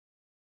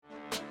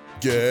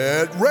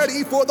Get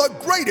ready for the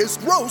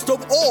greatest roast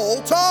of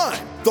all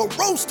time, the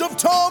Roast of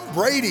Tom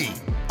Brady,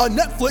 a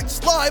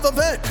Netflix live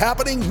event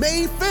happening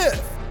May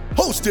 5th.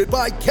 Hosted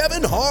by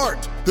Kevin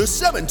Hart, the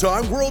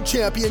 7-time world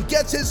champion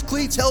gets his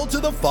cleats held to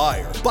the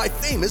fire by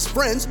famous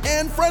friends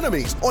and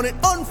frenemies on an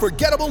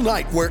unforgettable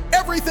night where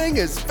everything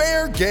is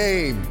fair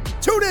game.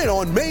 Tune in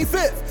on May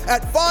 5th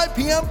at 5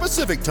 p.m.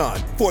 Pacific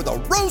time for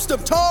the Roast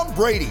of Tom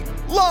Brady,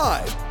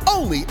 live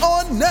only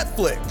on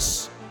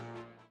Netflix.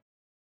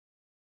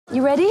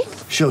 You ready?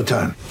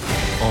 Showtime.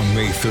 On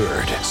May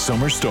 3rd,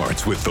 summer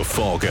starts with The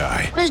Fall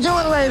Guy. Let's do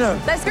it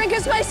later. Let's drink a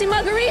spicy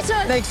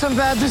margarita. Make some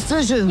bad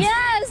decisions.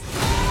 Yes!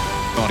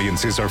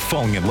 Audiences are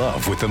falling in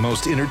love with the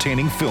most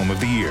entertaining film of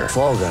the year.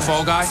 Fall Guy.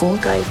 Fall Guy? Fall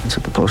guy. That's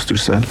what the poster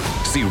said.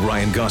 See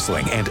Ryan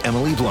Gosling and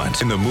Emily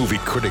Blunt in the movie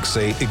critics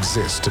say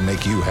exists to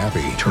make you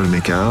happy. Trying to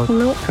make it out?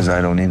 Nope. Because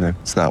I don't either.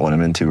 It's not what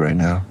I'm into right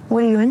now.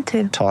 What are you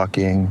into?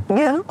 Talking.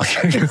 Yeah.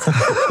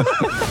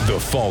 The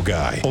Fall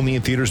Guy. Only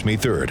in theaters May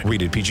 3rd.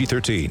 Rated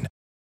PG-13.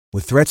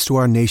 With threats to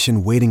our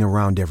nation waiting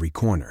around every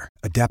corner,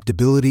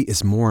 adaptability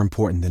is more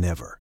important than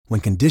ever.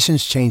 When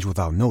conditions change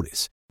without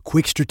notice,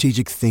 quick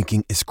strategic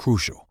thinking is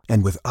crucial.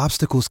 And with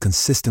obstacles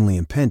consistently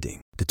impending,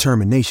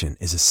 determination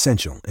is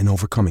essential in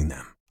overcoming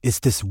them. It's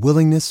this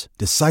willingness,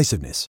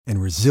 decisiveness,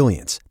 and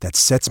resilience that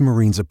sets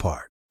Marines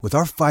apart. With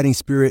our fighting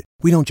spirit,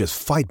 we don't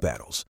just fight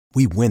battles,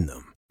 we win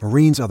them.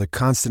 Marines are the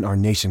constant our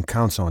nation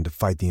counts on to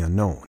fight the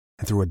unknown.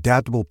 And through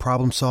adaptable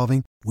problem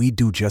solving, we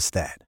do just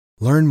that.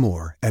 Learn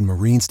more at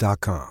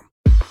marines.com.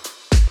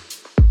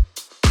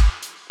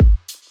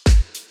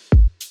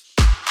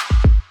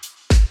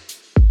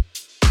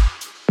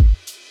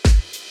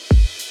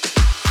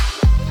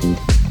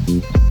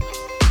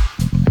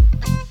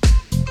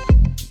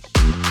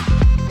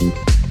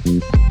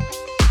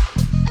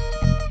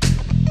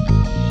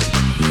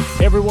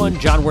 Hey everyone,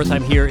 John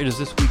Wertheim here. It is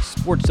this week's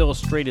Sports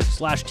Illustrated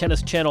 /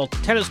 Tennis Channel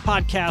Tennis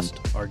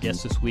Podcast. Our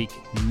guest this week,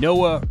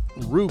 Noah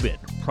Rubin,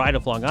 pride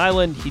of Long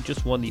Island. He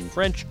just won the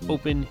French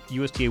Open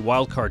USTA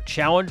Wildcard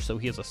Challenge, so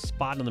he has a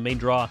spot in the main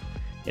draw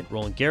at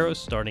Roland Garros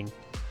starting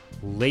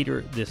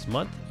later this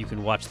month. You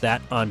can watch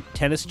that on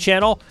Tennis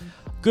Channel.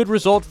 Good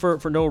result for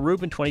Noah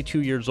Rubin,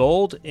 22 years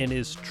old, and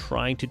is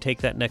trying to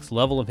take that next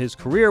level of his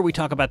career. We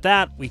talk about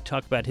that. We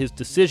talk about his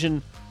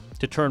decision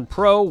to turn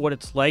pro, what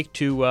it's like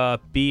to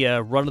be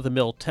a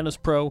run-of-the-mill tennis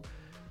pro.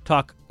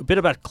 Talk a bit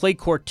about clay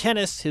court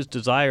tennis, his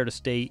desire to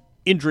stay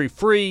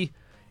injury-free,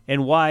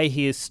 and why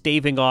he is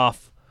staving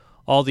off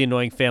all the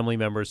annoying family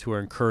members who are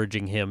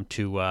encouraging him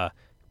to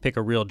pick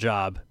a real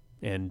job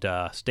and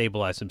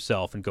stabilize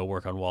himself and go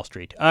work on Wall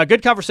Street.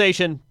 Good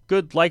conversation,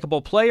 good,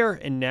 likable player,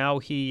 and now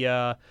he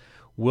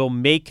will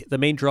make the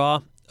main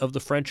draw of the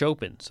French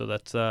Open. So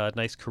that's a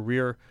nice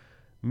career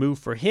move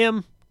for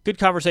him. Good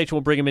conversation.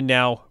 We'll bring him in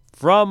now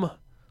from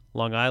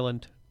Long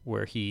Island,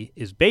 where he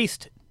is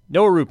based.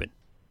 Noah Rubin.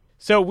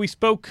 So we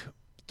spoke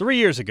 3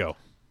 years ago.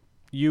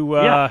 You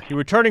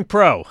were turning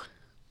pro.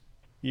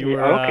 It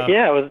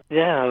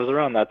was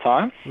around that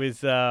time.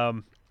 With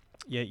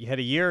you had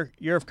a year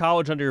of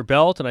college under your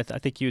belt, and I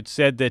think you had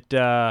said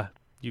that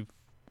you've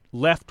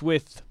left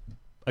with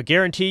a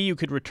guarantee you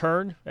could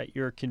return at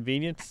your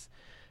convenience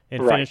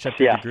and finish up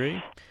your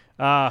degree.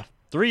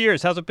 3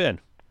 years, how's it been?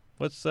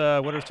 What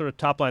are sort of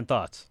top line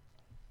thoughts?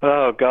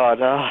 Oh God,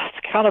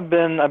 it's kind of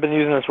been. I've been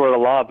using this word a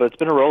lot, but it's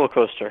been a roller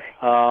coaster.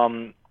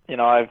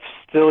 I've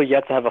still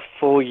yet to have a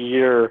full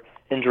year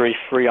injury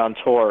free on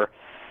tour,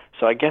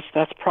 so I guess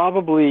that's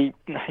probably,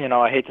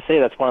 I hate to say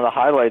that's one of the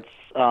highlights.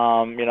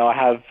 I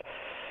have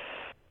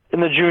in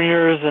the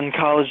juniors and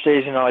college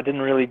days, I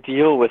didn't really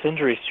deal with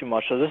injuries too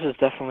much, so this is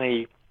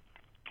definitely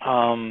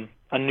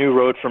a new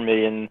road for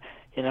me, and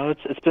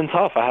it's been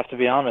tough. I have to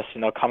be honest.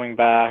 Coming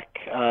back,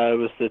 it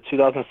was the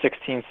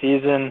 2016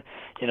 season.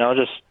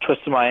 Just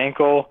twisted my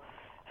ankle,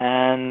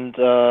 and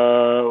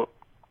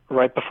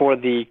right before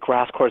the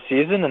grass court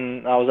season,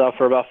 and I was out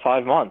for about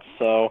 5 months.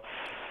 So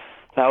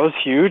that was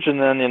huge. And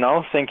then,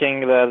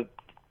 thinking that,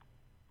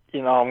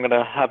 I'm going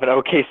to have an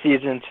okay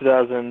season in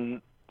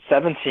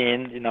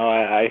 2017,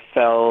 I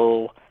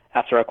fell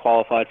after I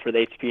qualified for the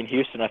ATP in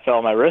Houston. I fell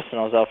on my wrist, and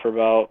I was out for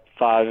about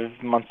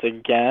 5 months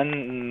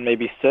again,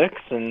 maybe 6.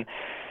 And,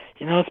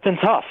 it's been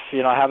tough.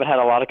 I haven't had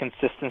a lot of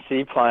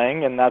consistency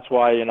playing, and that's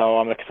why,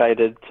 I'm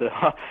excited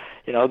to,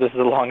 this is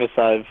the longest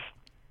I've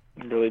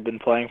really been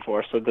playing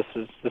for. So this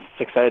is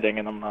exciting,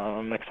 and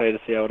I'm excited to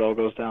see how it all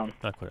goes down.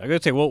 Not quite. I'm going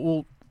to say, well,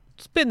 we'll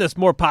spin this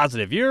more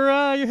positive. You're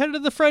headed to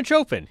the French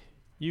Open.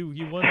 You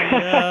won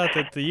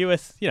the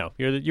US.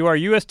 You are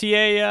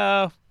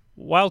USTA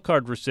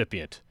wildcard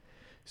recipient.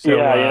 So,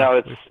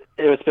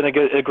 it's been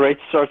a great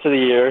start to the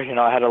year.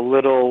 I had a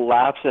little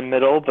lapse in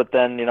middle, but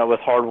then with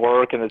hard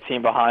work and the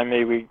team behind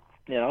me, we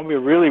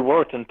really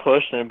worked and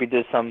pushed, and we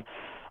did some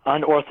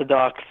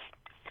unorthodox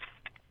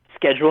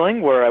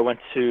scheduling where I went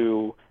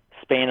to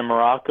Spain and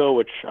Morocco,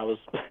 which I was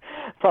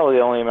probably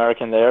the only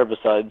American there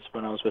besides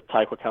when I was with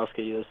Ty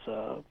Kwiatkowski,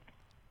 who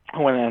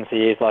won the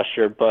NCAAs last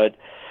year. But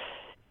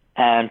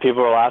And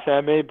people were laughing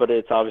at me, but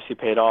it's obviously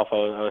paid off.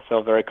 I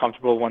felt very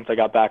comfortable once I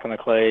got back on the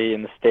clay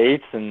in the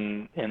States,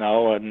 and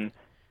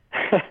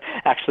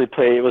actually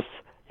play. It was,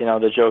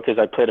 the joke is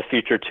I played a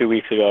feature 2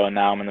 weeks ago, and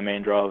now I'm in the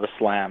main draw of a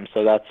slam.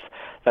 So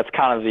that's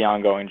kind of the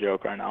ongoing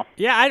joke right now.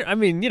 Yeah, I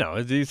mean,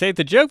 you say it's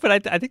a joke, but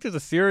I think there's a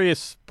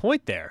serious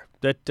point there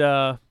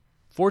that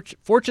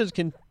fortunes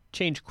can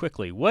change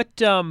quickly.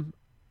 What are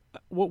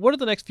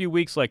the next few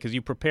weeks like as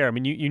you prepare? I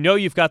mean,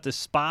 you've got this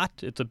spot.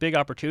 It's a big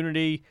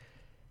opportunity.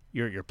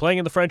 You're playing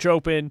in the French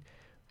Open.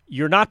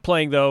 You're not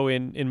playing, though,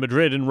 in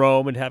Madrid and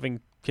Rome and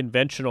having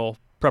conventional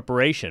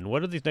preparation.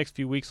 What are these next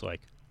few weeks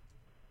like?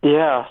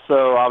 Yeah,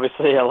 so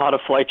obviously a lot of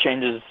flight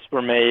changes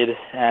were made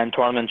and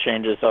tournament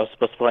changes. I was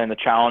supposed to play in the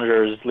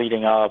Challengers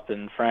leading up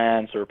in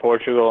France or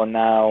Portugal, and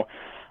now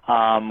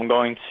I'm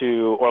going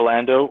to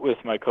Orlando with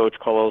my coach,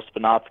 Carlos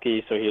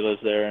Spinatsky, so he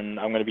lives there, and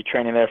I'm going to be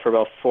training there for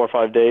about 4 or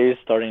 5 days,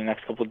 starting the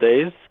next couple of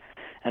days.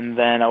 And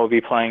then I will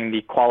be playing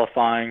the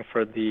qualifying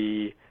for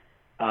the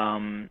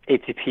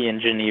ATP in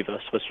Geneva,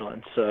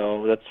 Switzerland.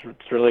 So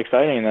it's really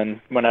exciting. And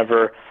then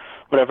whatever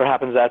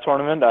happens at that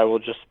tournament, I will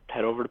just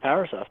head over to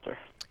Paris after.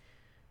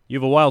 You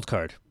have a wild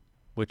card,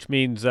 which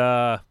means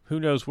who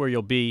knows where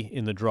you'll be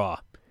in the draw.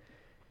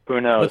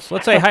 Who knows?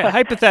 Let's say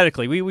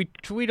hypothetically,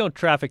 we don't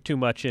traffic too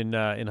much in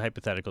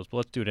hypotheticals, but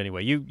let's do it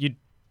anyway. You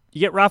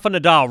get Rafa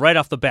Nadal right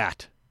off the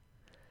bat.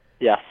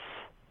 Yes.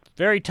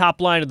 Very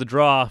top line of the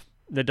draw,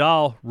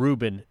 Nadal,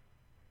 Rubin.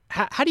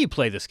 How do you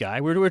play this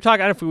guy? We were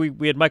talking. I don't know if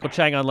we had Michael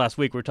Chang on last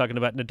week. We were talking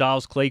about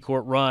Nadal's clay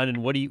court run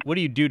and what do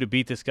you do to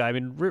beat this guy? I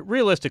mean,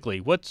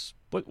 realistically, what's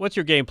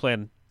your game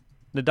plan?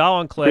 Nadal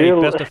on clay,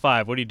 best of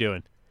 5. What are you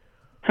doing?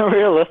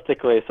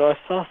 Realistically, so I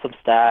saw some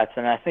stats,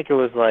 and I think it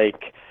was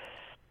like,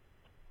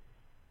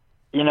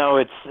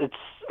 it's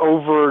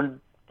over.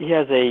 He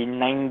has a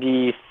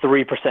 93%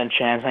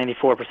 chance,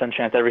 94%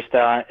 chance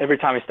every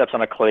time he steps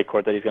on a clay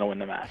court that he's going to win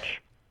the match.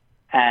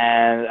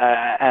 And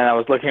I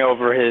was looking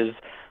over his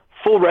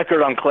full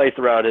record on clay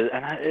throughout it,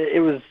 and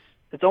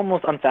it's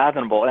almost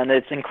unfathomable, and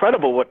it's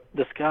incredible what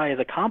this guy has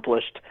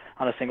accomplished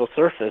on a single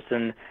surface.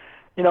 And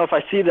if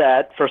I see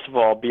that, first of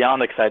all,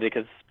 beyond excited,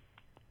 because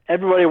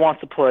everybody wants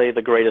to play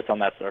the greatest on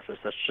that surface.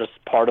 That's just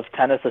part of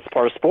tennis. That's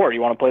part of sport. You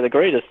want to play the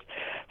greatest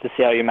to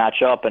see how you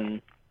match up. And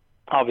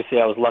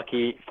obviously, I was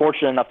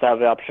fortunate enough to have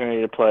the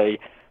opportunity to play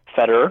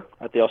Federer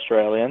at the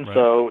Australian. Right.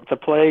 So to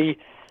play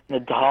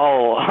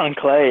Nadal on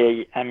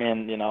clay, I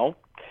mean,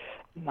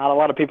 not a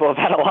lot of people have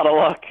had a lot of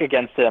luck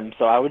against him.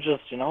 So I would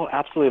just,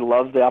 absolutely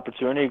love the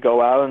opportunity to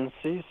go out and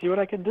see what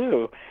I can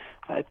do.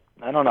 I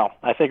don't know.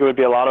 I think it would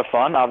be a lot of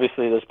fun.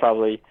 Obviously, there's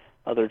probably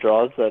other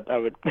draws that I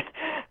would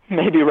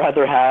maybe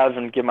rather have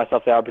and give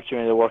myself the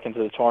opportunity to work into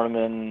the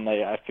tournament.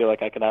 I feel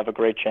like I could have a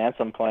great chance.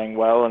 I'm playing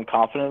well and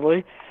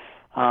confidently.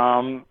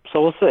 So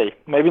we'll see.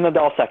 Maybe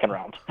Nadal second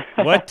round.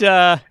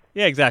 Yeah,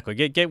 exactly.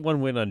 Get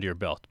one win under your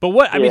belt.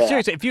 But I mean,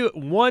 seriously, if you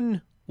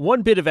one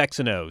bit of X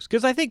and O's,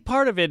 because I think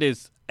part of it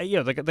is,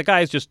 the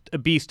guy is just a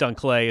beast on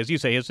clay. As you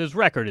say, his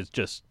record is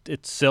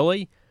it's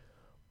silly.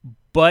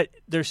 But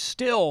there's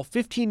still,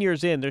 15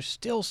 years in, there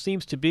still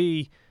seems to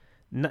be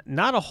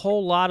not a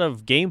whole lot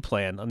of game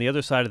plan on the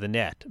other side of the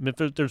net. I mean,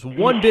 if there's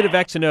one bit of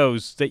X and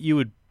O's that you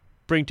would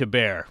bring to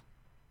bear.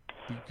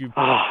 If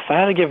I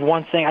had to give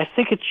one thing, I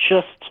think it's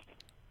just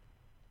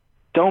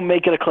don't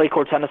make it a clay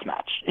court tennis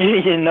match.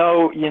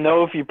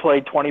 If you play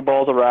 20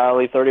 balls a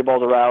rally, 30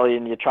 balls a rally,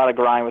 and you try to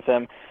grind with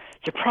him,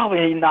 you're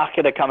probably not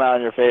going to come out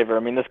in your favor. I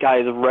mean, this guy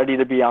is ready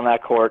to be on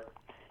that court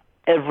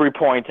every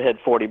point to hit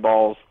 40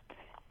 balls.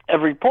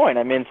 Every point.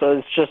 I mean,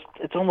 so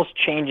it's almost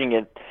changing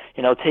it,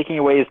 taking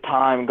away his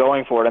time,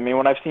 going for it. I mean,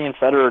 when I've seen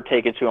Federer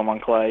take it to him on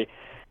clay,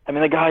 I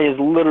mean, the guy is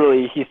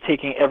he's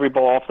taking every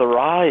ball off the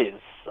rise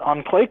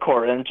on clay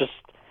court and just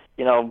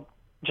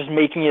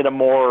making it a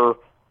more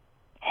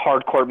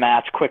hard court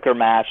match, quicker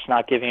match,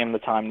 not giving him the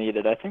time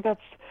needed. I think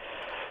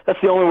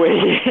that's the only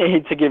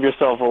way to give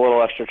yourself a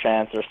little extra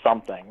chance or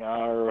something,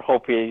 or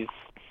hope he's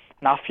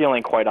not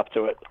feeling quite up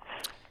to it.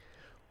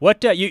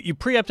 What you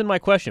preempted my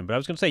question, but I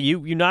was going to say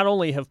you not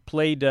only have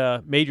played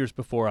majors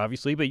before,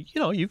 obviously, but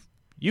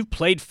you've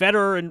played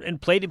Federer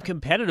and played him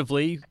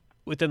competitively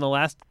within the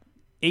last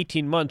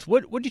 18 months.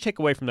 What did you take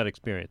away from that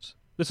experience?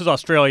 This is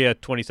Australia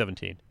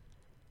 2017.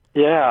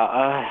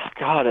 Yeah,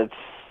 God, it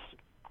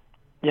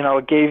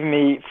gave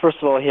me, first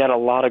of all, he had a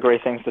lot of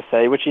great things to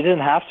say, which he didn't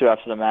have to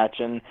after the match,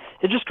 and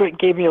it just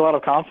gave me a lot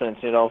of confidence.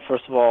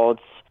 First of all,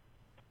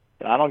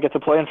 I don't get to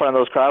play in front of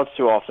those crowds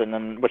too often,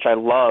 and which I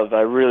love.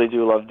 I really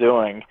do love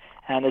doing.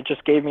 And it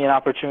just gave me an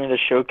opportunity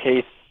to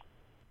showcase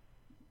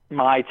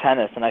my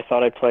tennis, and I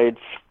thought I played,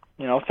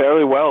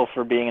 fairly well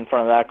for being in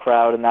front of that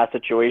crowd in that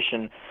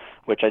situation,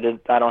 which I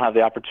don't have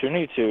the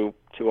opportunity to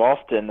too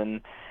often. And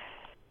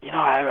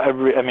I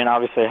mean,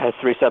 obviously I had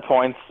 2 set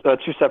points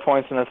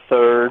in the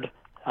third,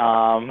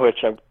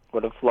 which I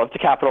would have loved to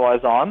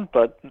capitalize on,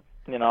 but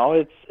it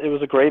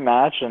was a great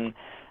match, and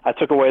I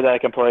took away that I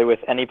can play with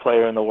any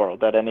player in the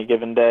world. At any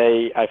given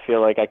day, I feel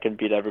like I can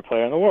beat every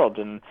player in the world.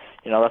 And,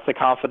 that's the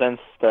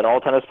confidence that all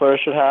tennis players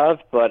should have,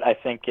 but I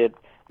think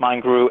mine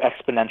grew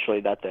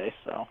exponentially that day.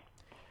 So,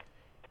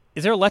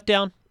 Is there a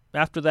letdown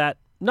after that?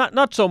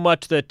 Not so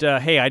much that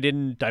hey,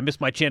 I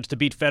missed my chance to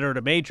beat Federer at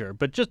a major,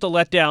 but just a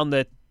letdown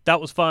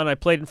that was fun. I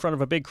played in front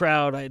of a big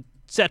crowd. I had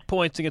set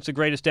points against the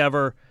greatest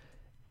ever,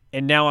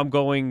 and now I'm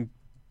going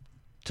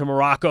to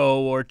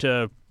Morocco or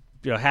to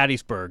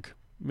Hattiesburg.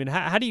 I mean,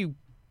 how do you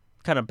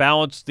kind of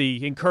balance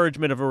the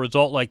encouragement of a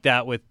result like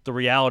that with the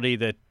reality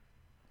that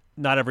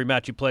not every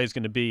match you play is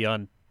going to be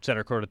on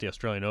center court at the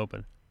Australian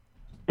Open?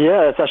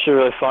 Yeah, it's actually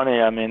really funny.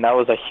 I mean, that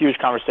was a huge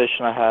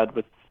conversation I had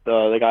with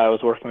the guy I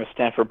was working with,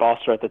 Stanford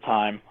Boster, at the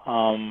time.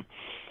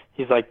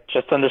 He's like,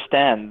 just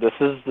understand, this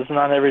is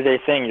not an everyday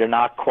thing. You're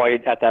not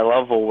quite at that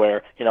level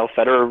where,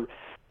 Federer,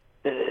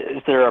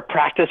 is there a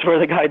practice where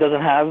the guy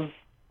doesn't have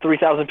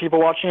 3,000 people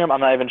watching him? I'm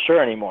not even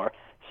sure anymore.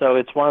 So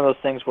it's one of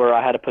those things where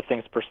I had to put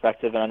things in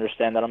perspective and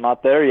understand that I'm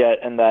not there yet,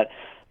 and that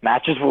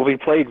matches will be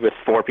played with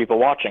 4 people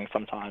watching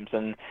sometimes,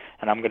 and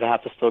I'm going to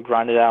have to still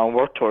grind it out and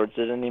work towards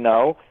it. And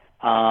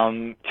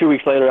 2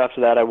 weeks later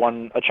after that, I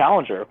won a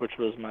challenger, which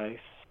was my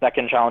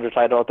second challenger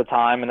title at the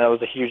time, and that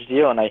was a huge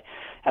deal. And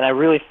I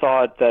really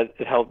thought that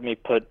it helped me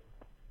put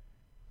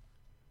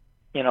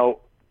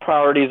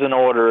priorities in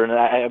order, and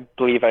I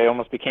believe I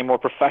almost became more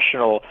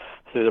professional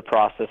through the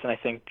process. And I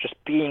think just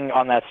being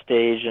on that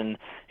stage and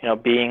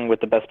being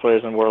with the best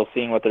players in the world,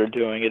 seeing what they're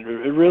doing, it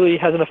really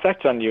has an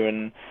effect on you.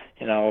 And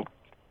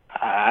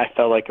I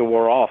felt like it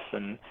wore off,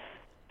 and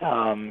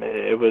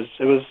it was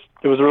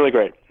really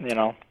great.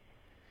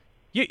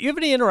 You have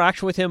any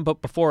interaction with him,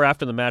 but before or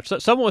after the match? So,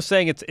 someone was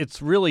saying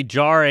it's really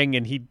jarring,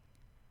 and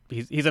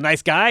he's a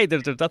nice guy.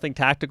 There's nothing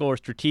tactical or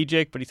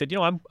strategic, but he said,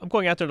 I'm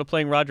going out there to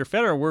playing Roger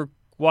Federer. We're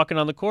walking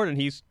on the court,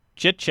 and he's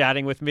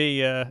chit-chatting with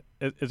me as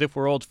if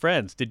we're old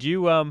friends. Did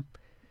you have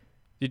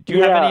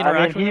any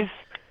interaction with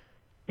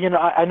him?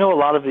 I know a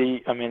lot of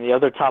the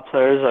other top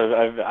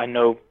players I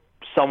know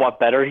somewhat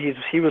better.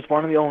 He was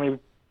one of the only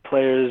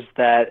players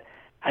that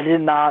I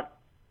did not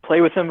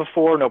play with him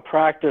before, no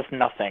practice,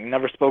 nothing.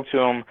 Never spoke to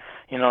him.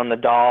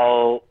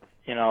 Nadal,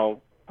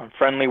 I'm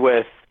friendly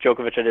with.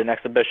 Djokovic I did an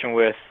exhibition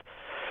with.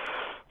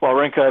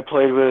 Wawrinka I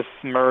played with.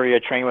 Murray I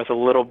trained with a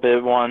little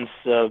bit once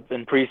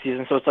in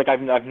preseason. So it's like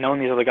I've known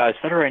these other guys.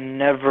 Federer, I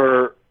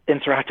never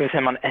interacted with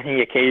him on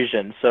any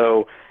occasion.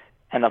 So,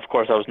 and of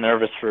course I was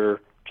nervous for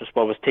just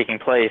what was taking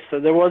place. So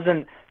there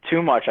wasn't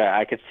too much.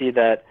 I could see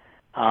that,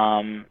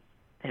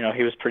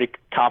 he was pretty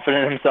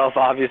confident in himself,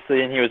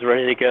 obviously, and he was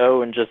ready to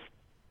go and just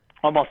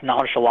almost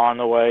nonchalant in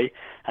a way.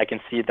 I can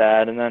see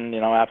that. And then,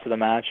 after the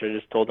match, I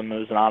just told him it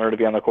was an honor to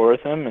be on the court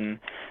with him. And,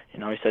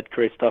 he said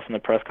great stuff in the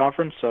press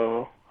conference.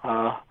 So,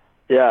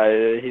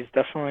 he's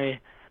definitely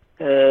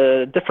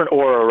a different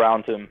aura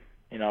around him,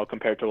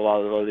 compared to a lot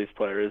of these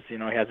players. He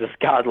has this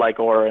godlike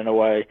aura in a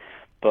way,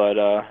 but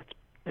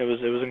it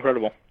was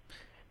incredible.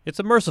 It's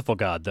a merciful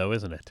God, though,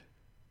 isn't it?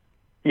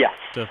 Yes.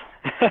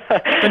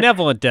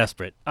 Benevolent,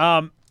 desperate.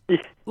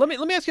 Let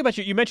me ask you about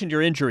you mentioned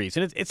your injuries,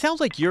 and it sounds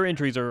like your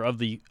injuries are of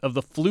the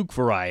fluke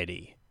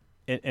variety,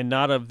 and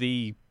not of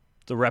the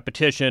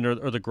repetition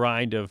or the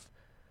grind of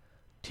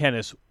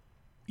tennis.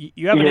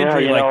 You have an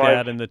injury like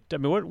that, and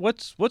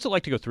what's it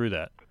like to go through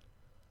that?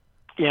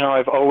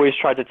 I've always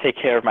tried to take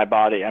care of my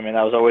body. That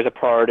was always a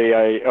priority.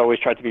 I always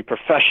tried to be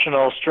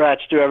professional,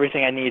 stretch, do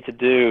everything I need to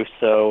do.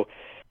 So,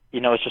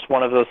 it's just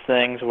one of those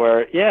things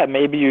where,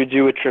 maybe you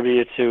do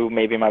attribute it to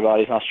maybe my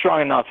body's not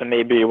strong enough, and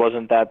maybe it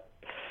wasn't that,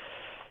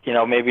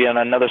 maybe in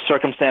another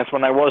circumstance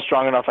when I was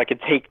strong enough, I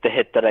could take the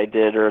hit that I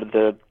did or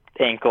the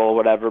ankle or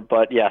whatever.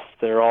 But yes,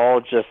 they're all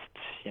just,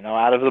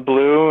 out of the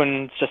blue,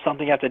 and it's just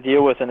something you have to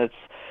deal with, and it's,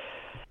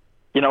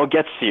 it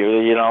gets to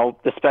you,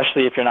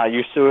 especially if you're not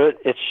used to it.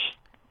 It's,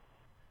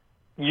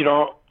 you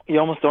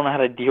almost don't know how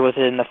to deal with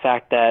it in the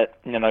fact that,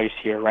 you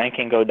see your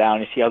ranking go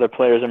down, you see other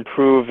players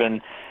improve,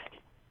 and,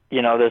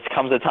 there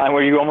comes a time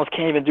where you almost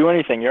can't even do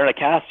anything. You're in a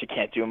cast, you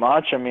can't do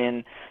much. You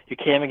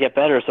can't even get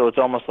better, so it's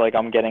almost like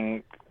I'm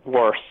getting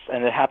worse.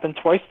 And it happened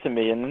twice to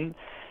me, and,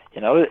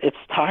 it's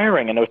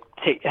tiring, and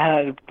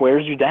it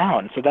wears you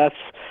down. So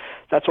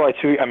that's why,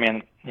 too,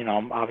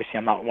 obviously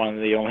I'm not one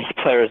of the only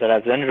players that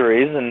has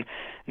injuries, and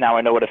now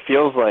I know what it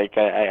feels like.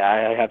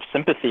 I have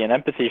sympathy and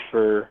empathy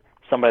for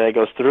somebody that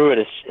goes through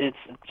it. It's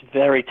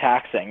very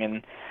taxing,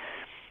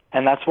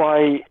 and that's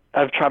why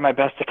I've tried my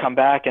best to come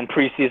back, and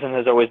preseason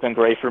has always been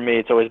great for me.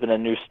 It's always been a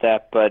new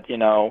step, but,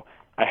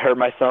 I hurt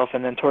myself,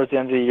 and then towards the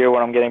end of the year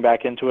when I'm getting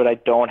back into it, I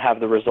don't have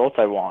the results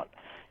I want.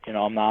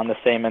 I'm not in the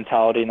same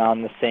mentality, not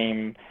in the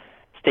same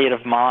state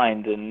of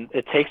mind, and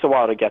it takes a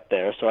while to get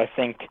there. So I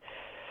think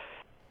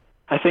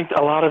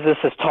a lot of this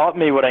has taught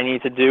me what I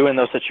need to do in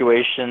those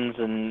situations,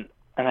 and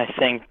I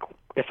think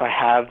if I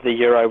have the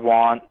year I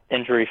want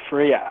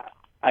injury-free,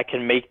 I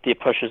can make the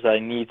pushes that I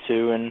need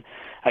to, and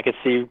I could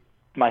see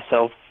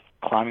myself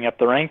climbing up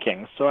the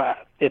rankings. So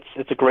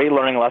it's a great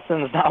learning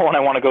lesson. It's not one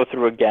I want to go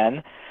through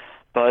again,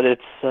 but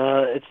it's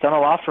done a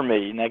lot for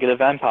me,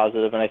 negative and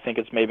positive, and I think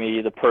it's made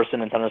me the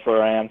person in tennis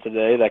where I am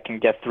today that can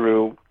get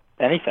through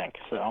anything.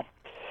 So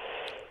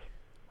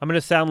I'm going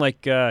to sound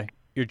like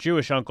your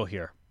Jewish uncle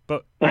here,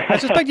 but I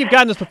suspect you've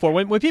gotten this before.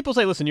 When people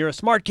say, listen, you're a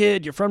smart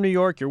kid, you're from New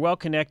York, you're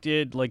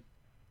well-connected, like,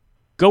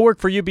 go work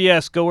for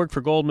UBS, go work for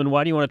Goldman.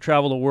 Why do you want to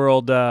travel the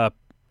world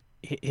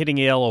hitting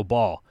a yellow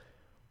ball?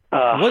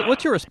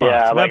 What's your response?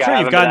 Yeah, I'm sure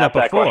you've gotten that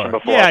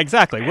before. Yeah,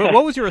 exactly.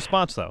 What was your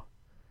response, though?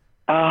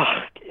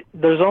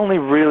 There's only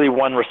really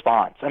one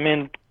response. I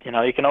mean,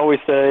 you can always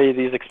say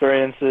these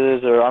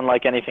experiences are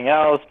unlike anything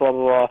else, blah,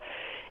 blah, blah.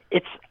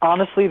 It's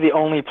honestly the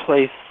only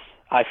place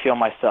I feel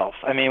myself.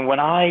 I mean, when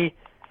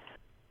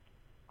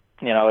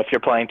if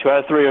you're playing 2 out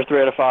of 3 or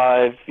 3 out of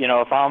 5,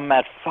 if I'm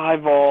at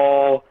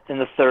 5-all in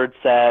the third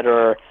set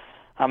or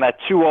I'm at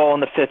 2-all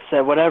in the fifth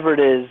set, whatever it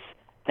is,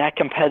 that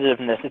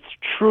competitiveness, it's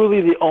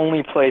truly the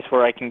only place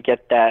where I can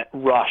get that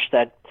rush,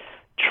 that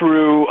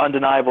true,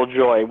 undeniable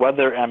joy.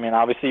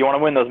 Obviously you want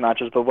to win those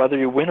matches, but whether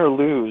you win or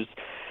lose,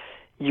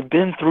 you've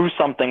been through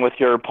something with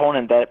your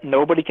opponent that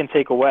nobody can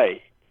take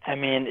away. I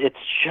mean, it's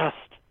just,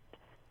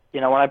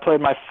 when I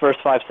played my first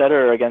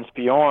 5-setter against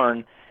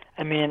Bjorn,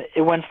 I mean,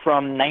 it went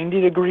from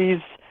 90 degrees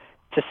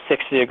to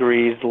 60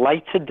 degrees,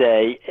 light to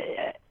day.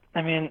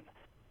 I mean,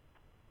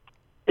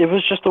 it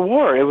was just a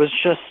war. It was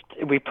just,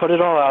 we put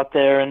it all out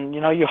there, and,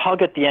 you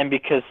hug at the end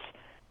because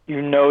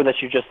you know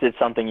that you just did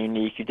something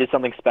unique. You did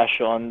something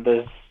special, and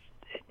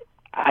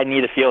I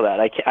need to feel that.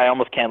 I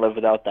almost can't live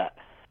without that.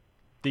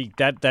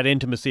 That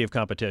intimacy of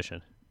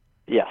competition.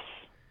 Yes.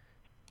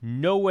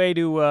 No way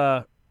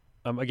to,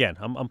 again,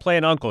 I'm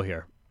playing uncle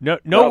here.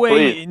 No way,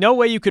 please. No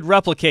way you could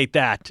replicate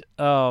that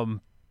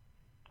on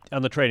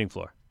the trading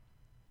floor.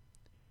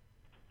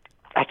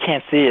 I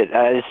can't see it.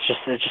 It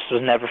just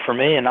was never for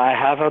me, and I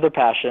have other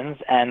passions,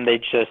 and they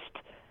just,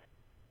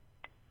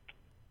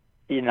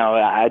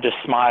 I just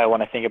smile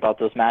when I think about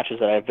those matches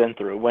that I've been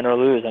through, win or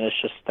lose, and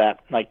it's just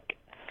that,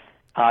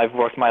 I've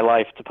worked my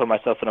life to put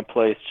myself in a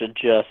place to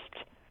just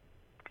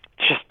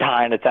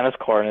die in a tennis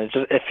court, and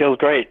it feels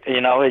great.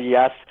 You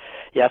ask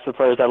the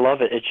players that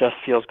love it, it just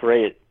feels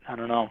great. I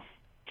don't know.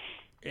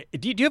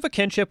 Do you have a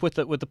kinship with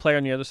the player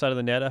on the other side of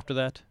the net after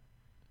that?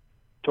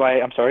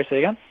 I'm sorry, say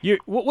again?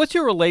 What's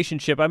your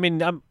relationship? I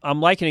mean, I'm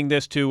likening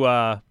this to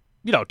to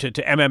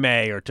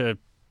MMA or to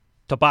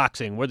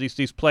boxing, where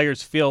these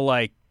players feel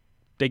like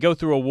they go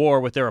through a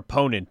war with their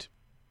opponent,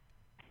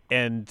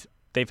 and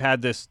they've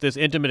had this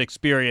intimate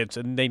experience,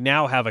 and they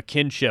now have a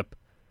kinship.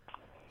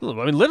 I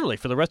mean, literally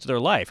for the rest of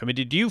their life. I mean,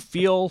 did you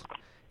feel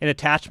an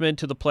attachment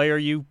to the player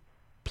you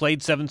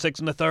played 7-6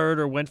 in the third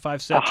or went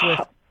 5 sets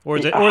with, or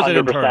is it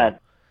internal?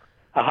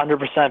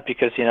 100%,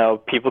 because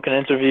people can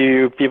interview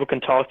you, people can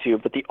talk to you,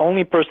 but the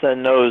only person that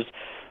knows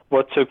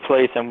what took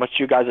place and what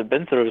you guys have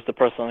been through is the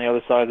person on the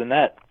other side of the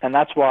net. And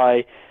that's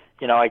why,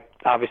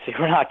 obviously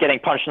we're not getting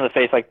punched in the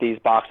face like these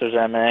boxers or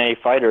MMA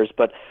fighters,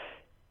 but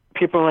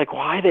people are like,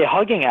 why are they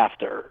hugging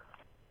after?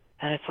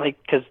 And it's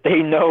because they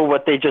know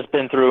what they just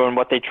been through and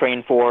what they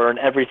trained for and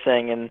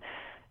everything, and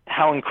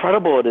how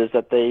incredible it is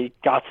that they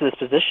got to this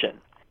position.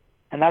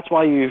 And that's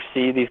why you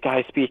see these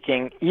guys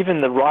speaking,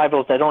 even the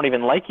rivals that don't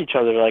even like each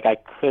other, I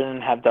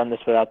couldn't have done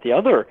this without the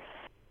other,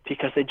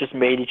 because they just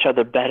made each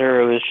other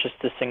better. It was just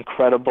this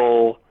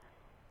incredible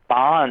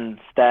bond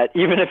that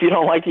even if you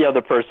don't like the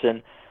other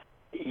person,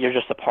 you're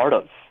just a part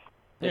of.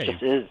 It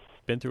just is.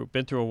 Been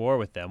through a war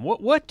with them.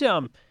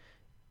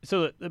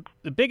 So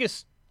the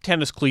biggest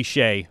tennis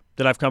cliche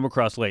that I've come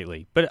across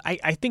lately, but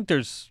I think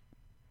there's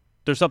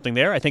something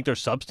there. I think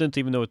there's substance,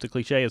 even though it's a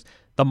cliche, is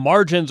the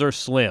margins are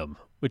slim.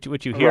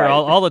 Which you hear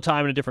all the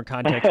time in a different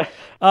context.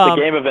 The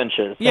game of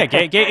inches. Yeah,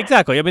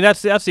 exactly. I mean,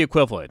 that's the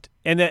equivalent.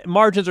 And that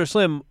margins are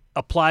slim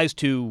applies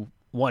to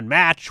one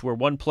match where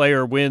one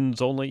player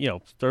wins only,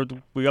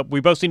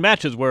 we've both seen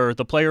matches where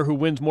the player who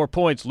wins more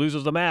points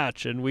loses the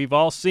match. And we've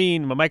all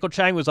seen, Michael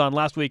Chang was on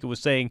last week and was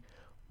saying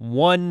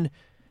one,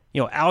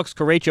 Alex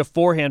Corretja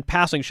forehand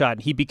passing shot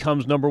and he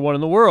becomes number 1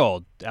 in the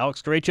world.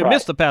 Alex Corretja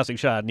missed the passing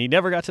shot and he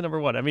never got to number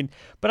 1. I mean,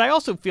 but I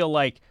also feel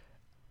like,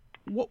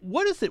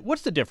 what is it?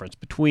 What's the difference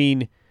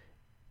between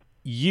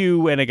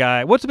you and a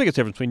guy? What's the biggest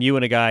difference between you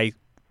and a guy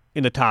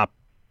in the top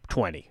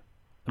 20?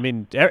 I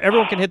mean,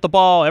 everyone can hit the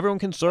ball. Everyone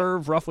can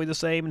serve roughly the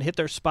same and hit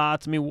their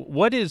spots. I mean,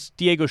 what is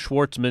Diego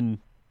Schwartzman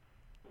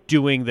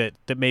doing that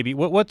maybe?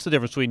 What's the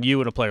difference between you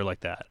and a player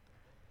like that?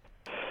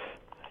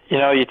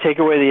 You take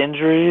away the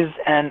injuries,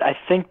 and I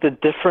think the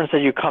difference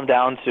that you come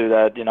down to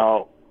that,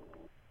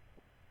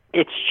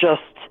 it's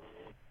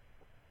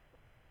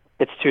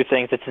two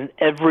things. It's an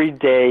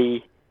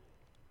everyday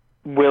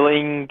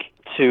willing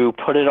to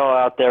put it all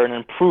out there and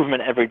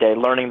improvement every day,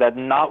 learning that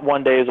not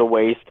one day is a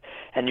waste,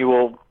 and you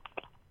will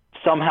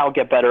somehow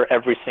get better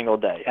every single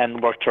day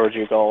and work towards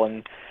your goal.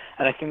 And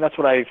I think that's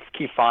what I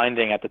keep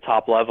finding at the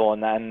top level,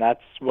 and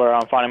that's where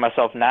I'm finding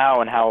myself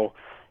now, and how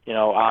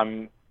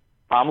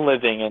I'm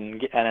living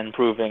and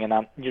improving,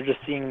 and you're just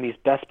seeing these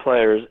best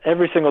players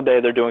every single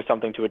day. They're doing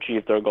something to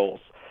achieve their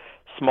goals,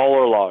 small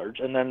or large.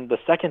 And then the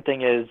second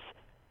thing is,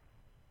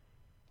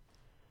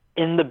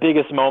 in the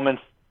biggest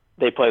moments,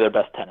 they play their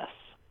best tennis.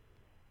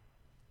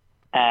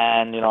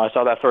 And, I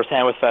saw that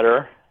firsthand with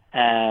Federer,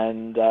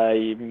 and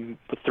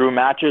through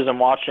matches and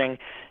watching,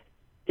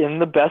 in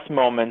the best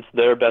moments,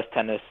 their best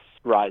tennis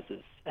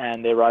rises,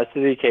 and they rise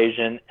to the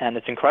occasion, and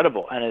it's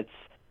incredible. And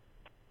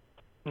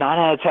 9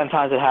 out of 10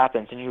 times it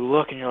happens, and you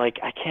look and you're like,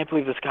 I can't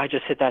believe this guy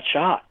just hit that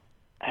shot.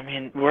 I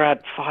mean, we're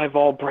at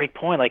 5-all break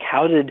point. Like,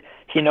 how did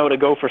he know to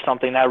go for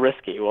something that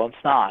risky? Well, it's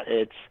not.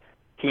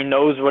 He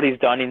knows what he's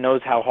done. He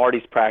knows how hard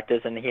he's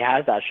practiced, and he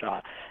has that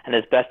shot. And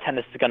his best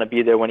tennis is going to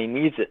be there when he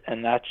needs it,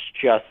 and that's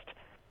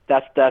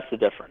the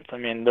difference. I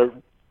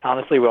mean,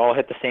 honestly, we all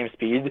hit the same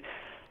speed.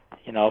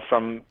 You know,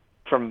 from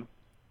 10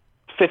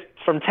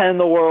 in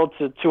the world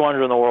to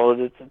 200 in the world,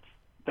 it's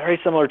very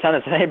similar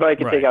tennis. Anybody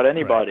can take out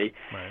anybody.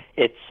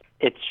 Right.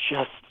 It's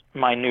just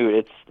minute.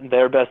 It's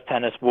their best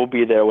tennis will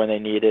be there when they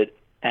need it,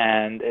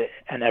 and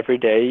every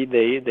day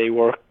they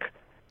work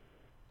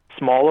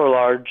small or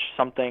large,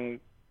 something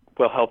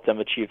will help them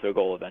achieve their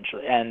goal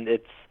eventually. And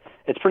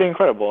it's pretty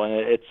incredible, and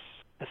it's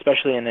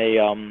especially in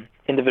a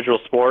individual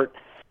sport.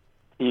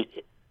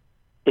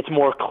 It's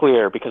more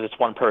clear because it's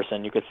one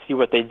person. You could see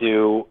what they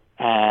do,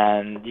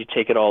 and you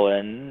take it all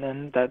in,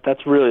 and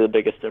that's really the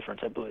biggest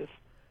difference, I believe.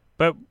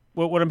 But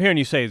what I'm hearing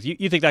you say is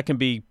you think that can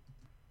be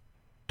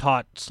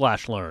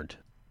taught/learned,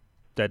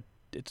 that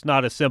it's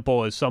not as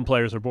simple as some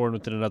players are born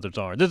with it and others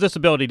aren't. There's this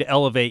ability to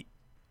elevate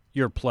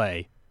your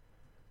play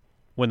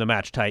when the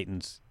match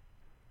tightens.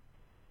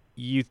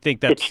 You think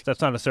that's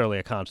not necessarily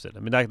a constant. I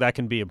mean, that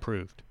can be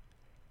improved.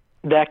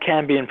 That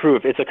can be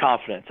improved. It's a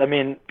confidence. I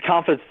mean,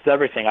 confidence is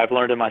everything. I've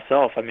learned it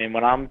myself. I mean,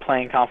 when I'm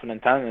playing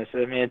confident tennis,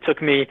 I mean, it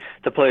took me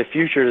to play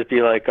Future to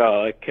be like,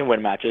 oh, I can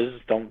win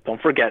matches.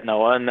 Don't forget,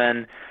 Noah. And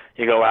then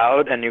you go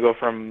out and you go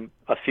from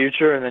a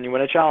Future and then you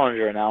win a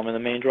Challenger. And now I'm in the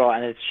main draw.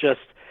 And it's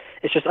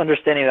just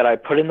understanding that I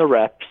put in the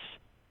reps.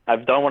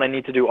 I've done what I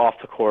need to do off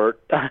the court.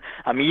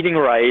 I'm eating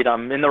right.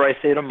 I'm in the right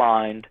state of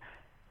mind.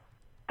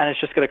 And it's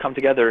just going to come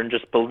together and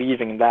just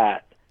believing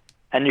that.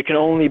 And you can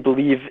only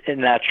believe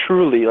in that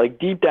truly, like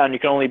deep down, you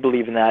can only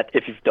believe in that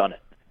if you've done it,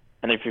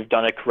 and if you've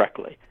done it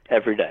correctly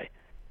every day.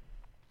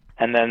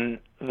 And then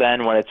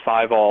when it's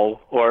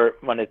 5-all or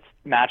when it's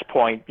match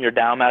point, you're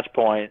down match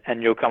point,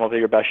 and you'll come up with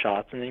your best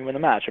shots, and then you win the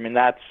match. I mean,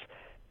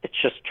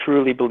 it's just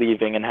truly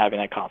believing and having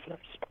that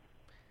confidence.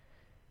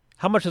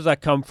 How much does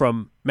that come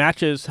from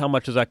matches? How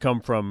much does that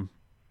come from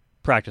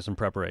practice and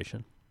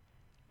preparation?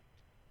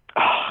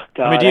 Oh,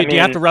 God. I mean, do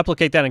you have to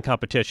replicate that in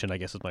competition, I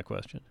guess is my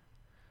question.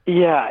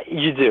 Yeah,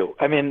 you do.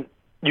 I mean,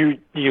 you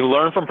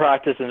learn from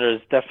practice, and there's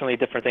definitely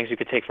different things you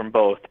could take from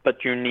both.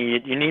 But you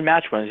need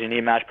match wins, you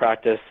need match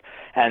practice,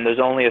 and there's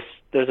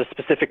a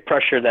specific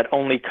pressure that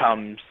only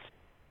comes,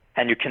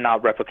 and you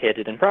cannot replicate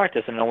it in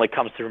practice, and it only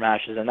comes through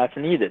matches, and that's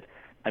needed.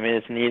 I mean,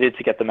 it's needed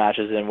to get the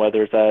matches in,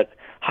 whether it's at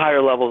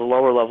higher levels or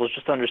lower levels.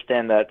 Just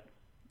understand that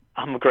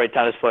I'm a great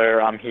tennis player.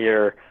 I'm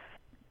here.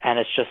 And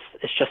it's just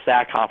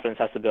that confidence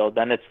has to build.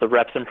 Then it's the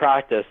reps in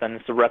practice, and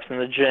it's the reps in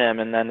the gym,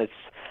 and then it's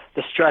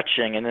the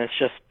stretching, and it's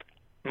just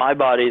my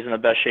body's in the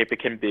best shape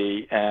it can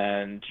be,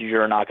 and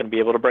you're not going to be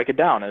able to break it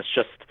down. It's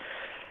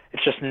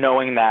just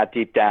knowing that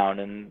deep down,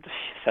 and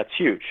that's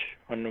huge.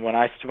 When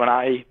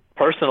I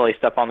personally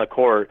step on the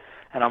court,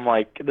 and I'm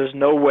like, there's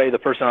no way the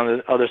person on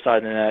the other side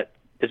of the net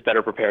is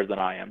better prepared than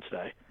I am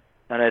today,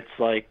 and it's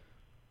like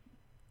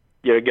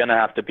you're gonna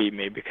have to beat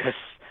me because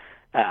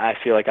I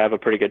feel like I have a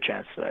pretty good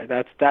chance today.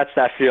 That's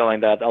that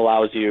feeling that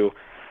allows you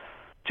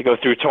to go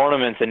through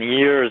tournaments and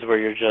years where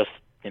you're just,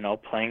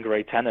 playing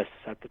great tennis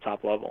at the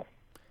top level.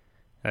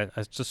 I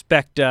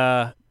suspect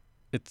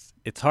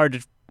it's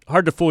hard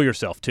to fool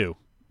yourself too.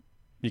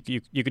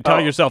 You can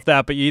tell yourself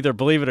that, but you either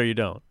believe it or you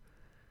don't.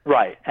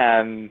 Right,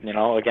 and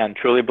again,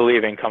 truly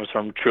believing comes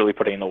from truly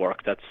putting in the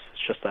work. It's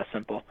just that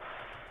simple.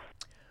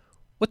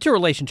 What's your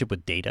relationship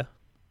with data?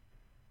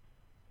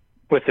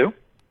 With who?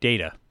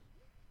 Data.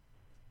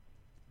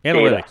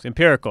 Analytics,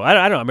 empirical. I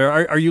don't know. I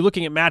mean, are you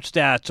looking at match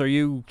stats? Are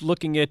you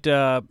looking at,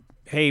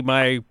 hey,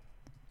 my,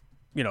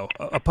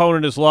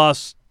 opponent has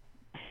lost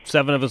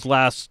 7 of his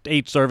last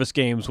 8 service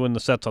games when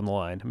the set's on the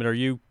line? I mean, are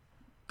you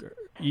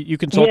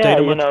consult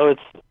data with?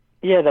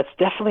 That's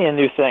definitely a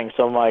new thing.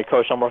 So my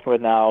coach I'm working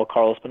with now,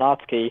 Carlos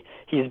Bonatsky,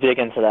 he's big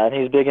into that.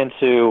 And he's big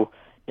into,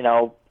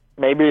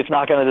 maybe it's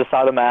not going to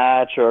decide a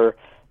match, or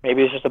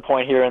maybe it's just a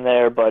point here and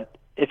there, but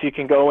if you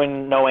can go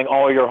in knowing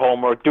all your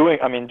homework, doing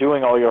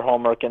all your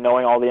homework and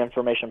knowing all the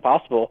information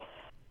possible,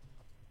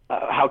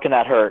 how can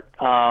that hurt?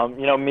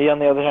 Me on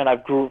the other hand,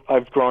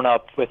 I've grown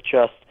up with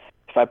just,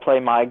 if I play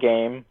my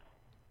game,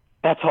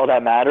 that's all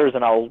that matters,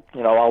 and I'll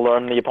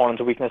learn the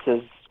opponent's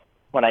weaknesses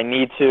when I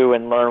need to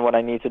and learn what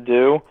I need to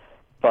do.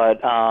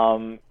 But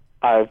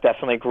I've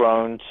definitely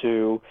grown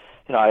to,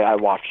 I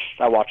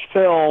watch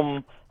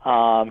film.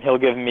 He'll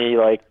give me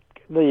like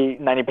the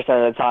 90%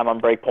 of the time on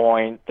break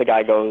point, the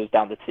guy goes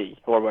down the tee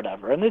or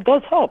whatever. And it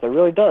does help. It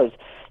really does.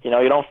 You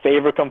don't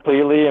favor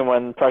completely, and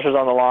when pressure's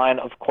on the line,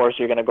 of course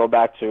you're going to go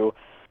back to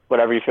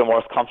whatever you feel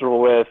most comfortable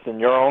with in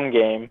your own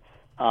game.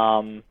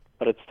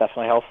 But it's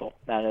definitely helpful.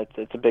 And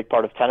it's a big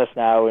part of tennis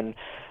now. And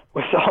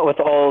with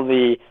all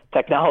the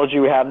technology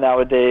we have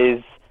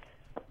nowadays,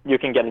 you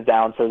can get it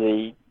down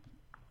to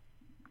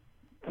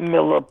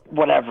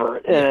whatever.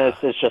 And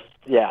it's just,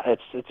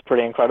 it's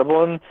pretty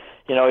incredible. And,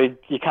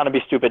 you kind of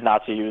be stupid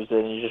not to use it,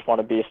 and you just want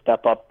to be a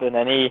step up in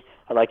any,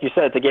 like you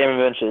said, it's a game of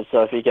inches.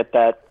 So if you get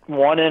that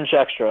 1 inch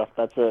extra,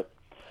 that's it.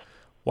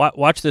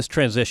 Watch this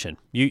transition.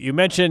 You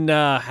mentioned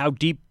how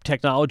deep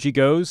technology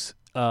goes.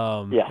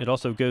 It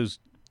also goes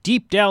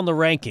deep down the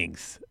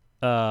rankings.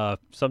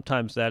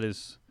 Sometimes that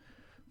is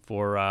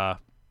for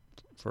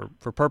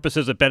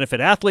purposes that benefit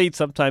athletes.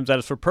 Sometimes that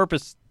is for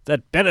purpose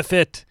that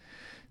benefit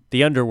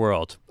the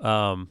underworld.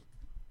 I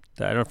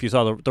don't know if you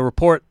saw the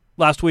report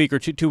last week or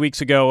 2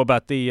 weeks ago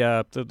about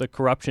the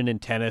corruption in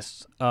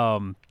tennis.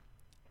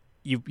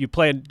 You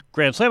play in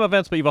Grand Slam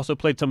events, but you've also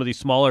played some of these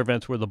smaller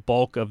events where the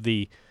bulk of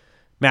the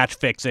match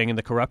fixing and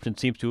the corruption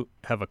seems to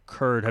have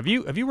occurred. Have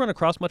you run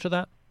across much of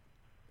that?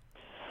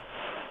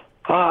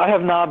 I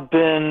have not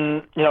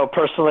been,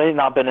 personally,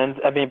 not been in.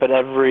 But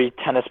every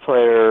tennis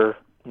player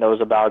knows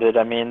about it.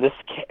 I mean,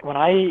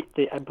 I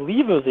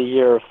believe it was a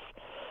year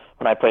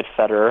when I played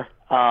Federer.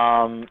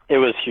 It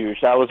was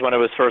huge. That was when it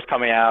was first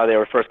coming out. They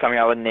were first coming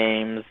out with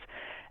names,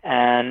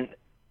 and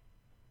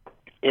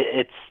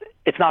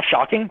it's not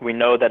shocking. We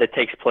know that it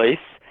takes place,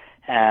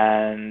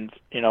 and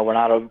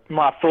we're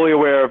not fully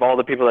aware of all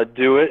the people that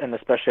do it, and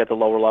especially at the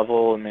lower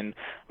level. I mean,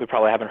 we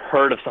probably haven't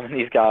heard of some of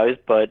these guys,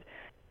 but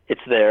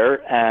it's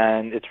there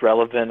and it's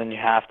relevant, and you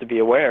have to be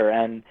aware.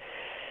 And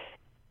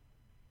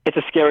it's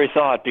a scary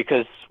thought,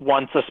 because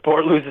once a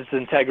sport loses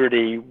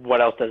integrity,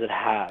 what else does it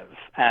have?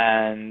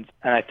 And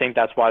I think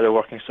that's why they're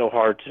working so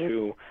hard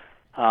to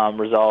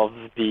resolve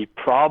the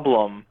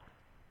problem.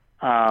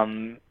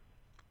 But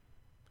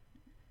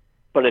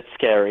it's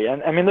scary.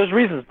 And, there's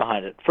reasons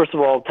behind it. First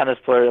of all, tennis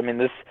players,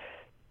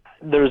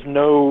 there's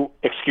no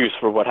excuse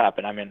for what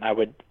happened. I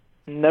would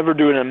never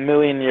do it in a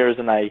million years,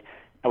 and I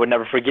would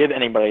never forgive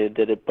anybody that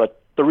did it.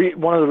 But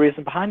one of the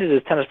reasons behind it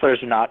is tennis players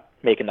do not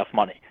make enough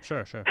money.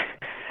 Sure.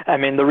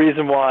 The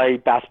reason why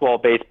basketball,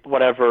 baseball,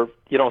 whatever,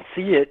 you don't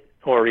see it,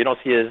 or you don't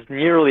see it as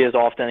nearly as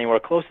often anywhere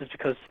close, is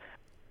because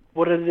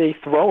what are they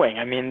throwing?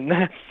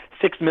 $6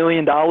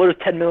 million,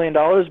 $10 million,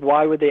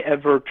 why would they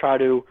ever try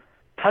to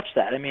touch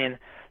that?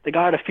 The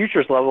guy at a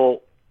futures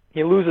level,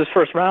 he loses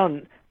first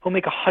round, he'll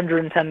make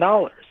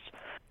 $110.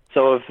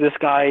 So if this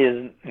guy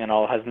is,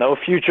 has no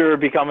future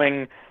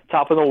becoming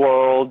top of the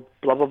world,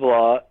 blah, blah,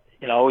 blah,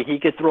 he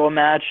could throw a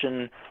match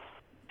and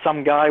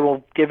some guy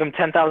will give him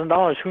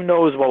 $10,000. Who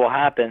knows what will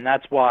happen?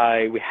 That's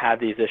why we have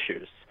these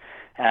issues.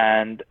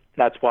 And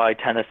that's why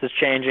tennis is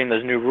changing.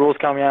 There's new rules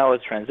coming out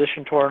with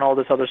transition tour and all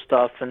this other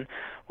stuff. And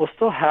we'll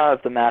still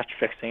have the match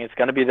fixing. It's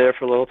going to be there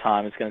for a little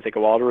time. It's going to take a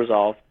while to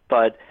resolve.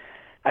 But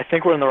I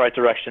think we're in the right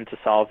direction to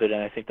solve it.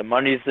 And I think the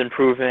money's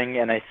improving.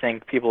 And I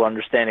think people are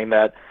understanding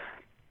that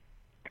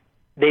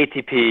the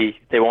ATP,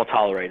 they won't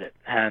tolerate it.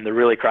 And they're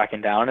really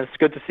cracking down. And it's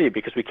good to see,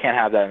 because we can't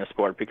have that in the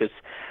sport, because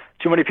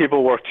too many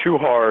people work too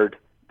hard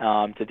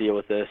to deal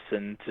with this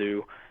and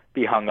to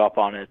be hung up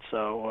on it.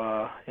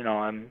 So,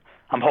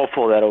 I'm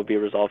hopeful that it will be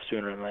resolved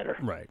sooner than later.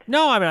 Right.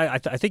 No, I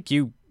think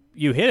you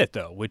hit it,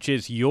 though, which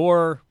is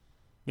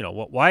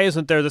why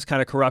isn't there this kind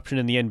of corruption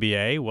in the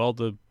NBA? Well,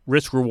 the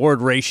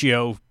risk-reward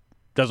ratio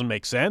doesn't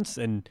make sense.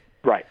 And,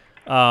 right.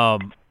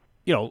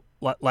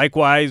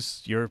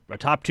 Likewise, you're a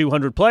top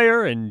 200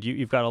 player, and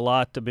you've got a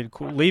lot to be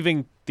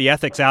leaving the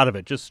ethics out of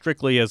it, just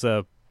strictly as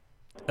a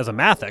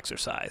math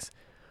exercise.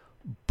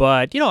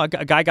 But, a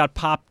guy got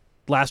popped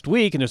last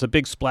week, and there's a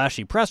big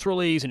splashy press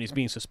release, and he's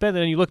being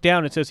suspended, and you look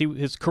down, it says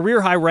his career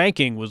high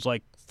ranking was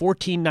like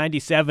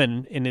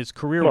 1497, and his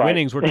career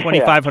winnings were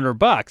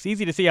 $2,500.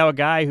 Easy to see how a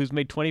guy who's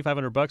made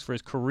 $2,500 for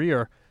his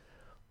career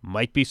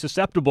might be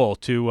susceptible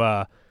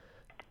to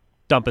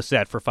dump a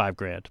set for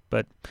 $5,000.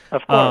 But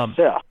of course,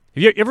 yeah.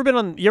 Have you ever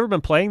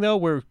been playing, though,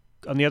 where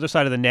on the other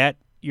side of the net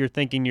you're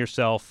thinking to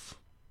yourself,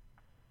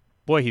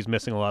 boy, he's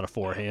missing a lot of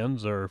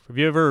forehands? Or have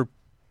you ever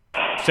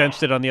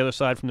sensed it on the other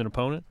side from an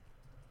opponent?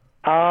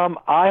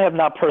 I have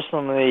not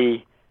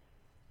personally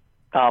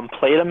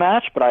played a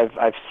match, but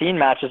I've seen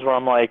matches where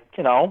I'm like,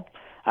 I don't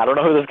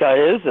know who this guy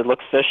is. It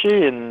looks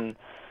fishy, and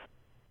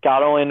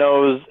God only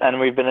knows. And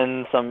we've been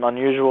in some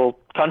unusual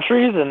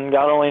countries, and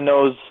God only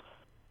knows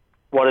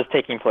what is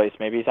taking place.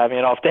 Maybe he's having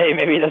an off day.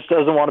 Maybe he just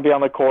doesn't want to be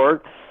on the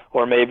court,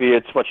 or maybe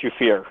it's what you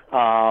fear.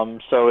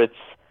 So it's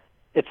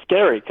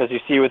scary, because you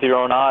see with your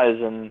own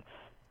eyes, and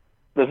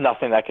there's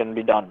nothing that can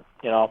be done.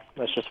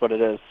 That's just what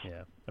it is.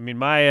 Yeah.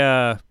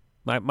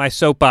 My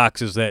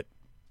soapbox is that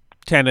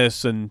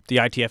tennis and the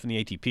ITF and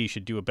the ATP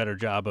should do a better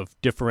job of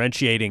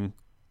differentiating,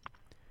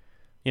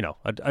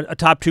 a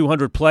top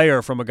 200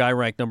 player from a guy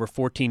ranked number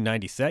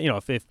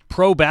 1497. If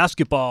pro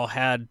basketball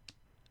had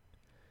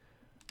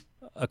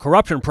a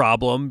corruption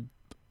problem,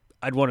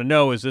 I'd want to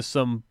know, is this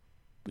some,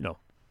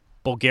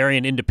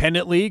 Bulgarian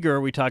independent league, or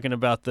are we talking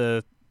about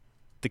the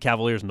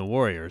Cavaliers and the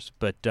Warriors?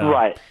 But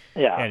right,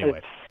 yeah.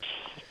 Anyway,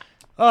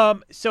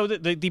 so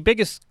the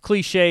biggest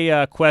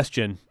cliche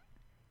question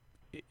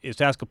is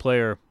to ask a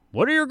player,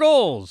 what are your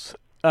goals?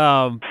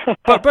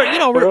 But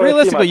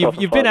realistically,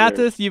 you've been at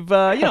this. You've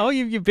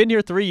been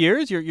here 3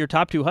 years. You're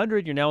top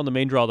 200. You're now in the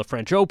main draw of the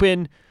French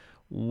Open.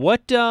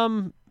 What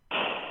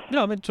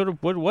I mean, sort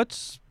of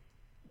what's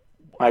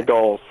my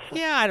goals?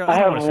 Yeah, I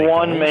have wanna say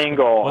one goals. main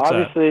goal. What's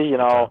Obviously,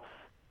 that?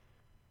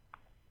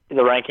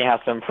 The ranking has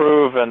to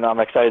improve, and I'm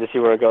excited to see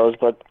where it goes.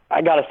 But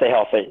I got to stay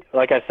healthy.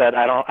 Like I said,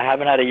 I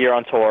haven't had a year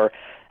on tour,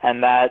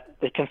 and that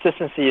the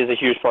consistency is a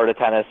huge part of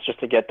tennis,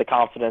 just to get the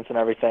confidence and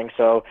everything.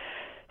 So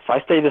if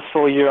I stay this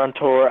full year on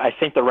tour, I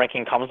think the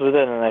ranking comes with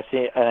it, and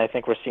I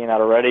think we're seeing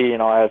that already.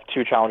 I have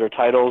 2 challenger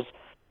titles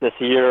this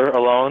year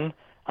alone.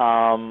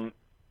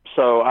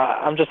 So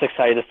I'm just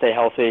excited to stay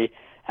healthy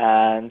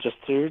and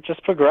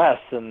just progress.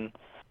 And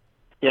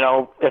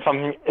if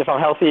I'm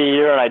healthy a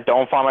year and I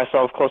don't find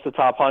myself close to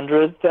top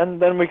 100,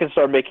 then we can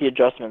start making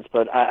adjustments.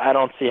 But I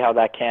don't see how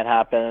that can't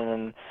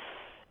happen.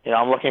 And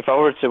I'm looking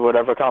forward to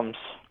whatever comes.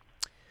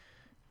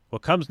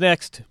 What comes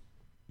next?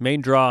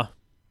 Main draw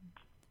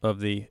of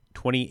the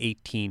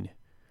 2018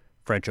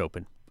 French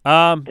Open.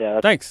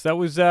 Thanks. That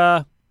was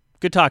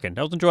good talking.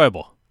 That was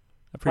enjoyable.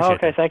 I appreciate it.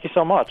 Okay, thank you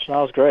so much. That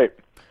was great.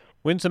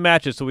 Win some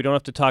matches so we don't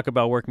have to talk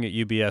about working at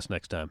UBS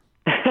next time.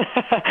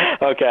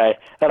 Okay.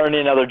 I don't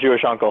need another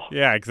Jewish uncle.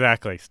 Yeah,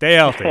 exactly. Stay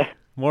healthy.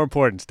 More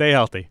important, stay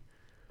healthy.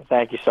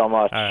 Thank you so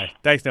much. All right.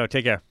 Thanks, Noah.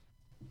 Take care.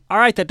 All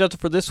right, that does it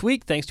for this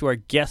week. Thanks to our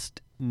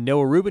guest,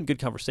 Noah Rubin. Good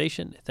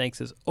conversation.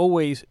 Thanks, as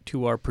always,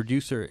 to our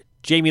producer,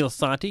 Jamie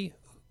Lasanti,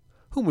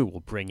 whom we will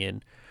bring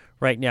in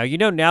right now.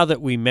 Now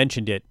that we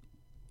mentioned it,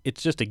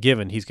 it's just a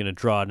given he's going to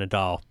draw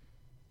Nadal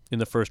in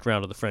the first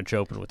round of the French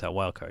Open with that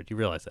wild card. You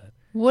realize that?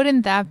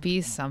 Wouldn't that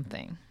be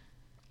something?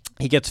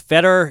 He gets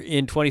Federer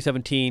in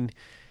 2017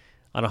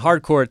 on a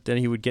hard court, then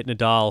he would get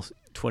Nadal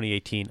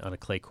 2018 on a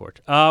clay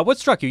court. What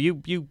struck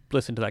you? You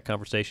listened to that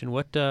conversation.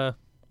 What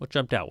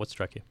jumped out? What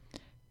struck you?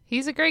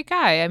 He's a great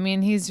guy. I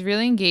mean, he's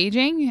really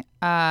engaging,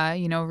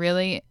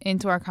 really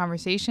into our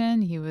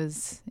conversation. He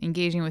was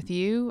engaging with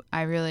you.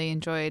 I really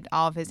enjoyed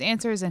all of his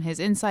answers and his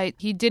insight.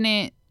 He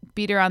didn't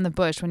beat around the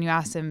bush when you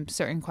asked him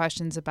certain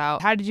questions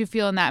about how did you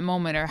feel in that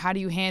moment, or how do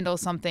you handle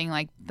something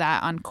like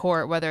that on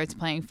court, whether it's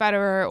playing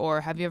Federer,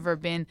 or have you ever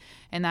been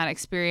in that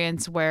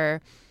experience where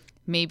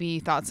maybe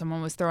you thought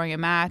someone was throwing a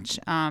match?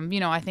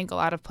 I think a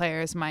lot of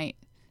players might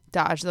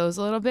dodge those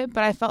a little bit,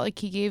 but I felt like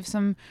he gave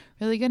some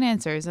really good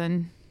answers,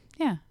 and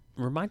yeah.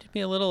 Reminded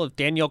me a little of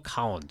Danielle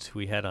Collins, who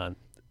we had on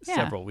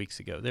several weeks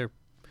ago. They're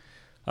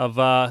of,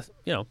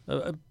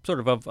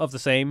 sort of the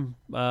same,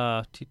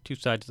 two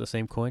sides of the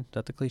same coin. Is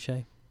that the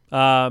cliche?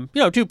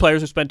 2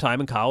 players who spent time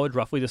in college,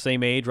 roughly the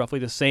same age, roughly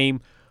the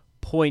same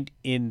point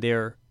in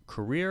their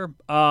career.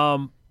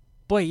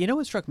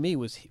 What struck me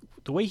was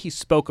the way he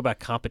spoke about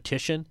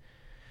competition.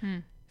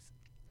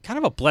 Kind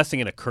of a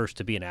blessing and a curse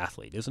to be an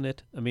athlete, isn't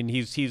it? I mean,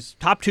 he's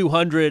top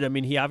 200. I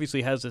mean, he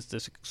obviously has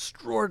this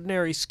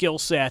extraordinary skill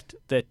set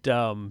that,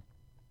 the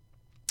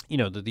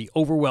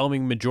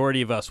overwhelming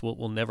majority of us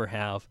will never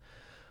have.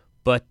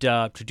 But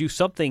to do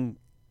something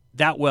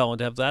that well and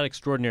to have that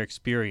extraordinary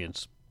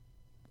experience,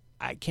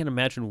 I can't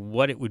imagine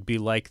what it would be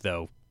like,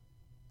 though,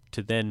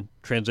 to then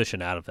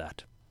transition out of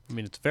that. I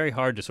mean, it's very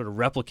hard to sort of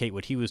replicate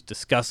what he was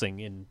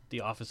discussing in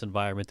the office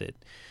environment that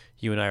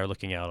you and I are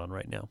looking out on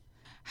right now.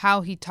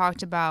 How he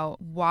talked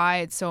about why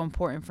it's so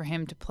important for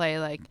him to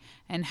play,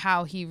 and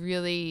how he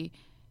really,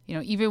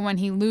 even when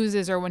he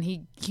loses or when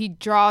he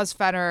draws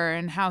Federer,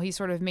 and how he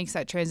sort of makes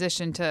that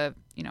transition to,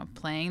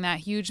 playing that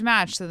huge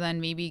match, so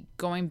then maybe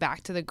going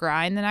back to the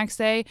grind the next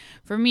day.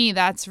 For me,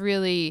 that's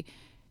really,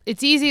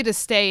 it's easy to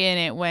stay in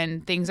it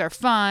when things are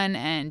fun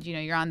and,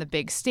 you're on the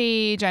big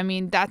stage. I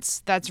mean,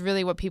 that's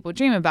really what people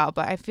dream about.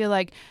 But I feel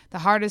like the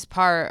hardest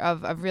part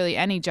of really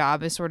any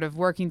job is sort of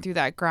working through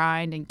that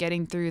grind and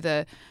getting through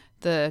the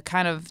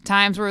kind of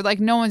times where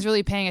no one's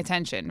really paying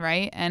attention,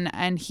 right?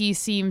 And he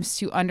seems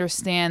to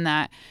understand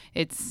that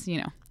it's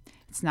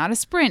not a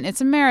sprint,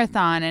 it's a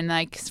marathon.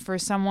 And for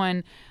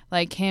someone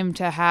like him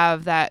to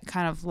have that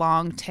kind of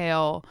long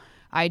tail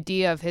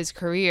idea of his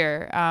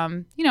career,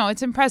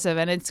 it's impressive.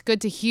 And it's good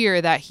to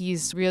hear that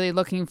he's really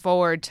looking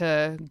forward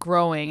to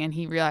growing, and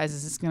he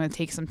realizes it's going to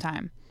take some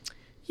time.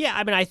 Yeah,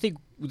 I mean, I think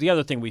the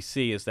other thing we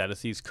see is that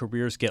as these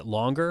careers get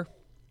longer,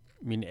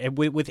 I mean,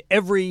 with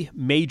every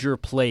major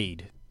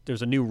played,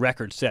 there's a new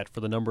record set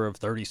for the number of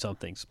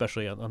 30-somethings,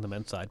 especially on the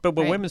men's side. But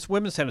right.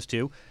 women's tennis,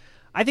 too,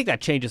 I think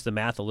that changes the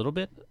math a little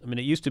bit. I mean,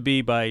 it used to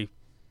be by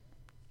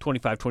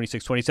 25,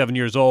 26, 27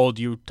 years old,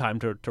 time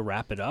to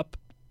wrap it up.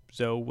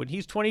 So when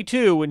he's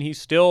 22, when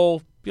he's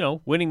still,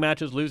 winning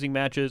matches, losing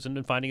matches, and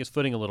then finding his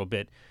footing a little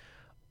bit,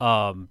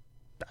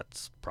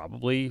 that's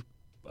probably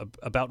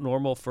about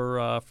normal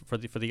for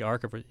the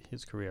arc of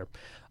his career.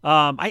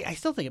 I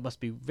still think it must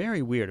be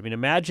very weird. I mean,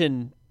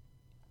 imagine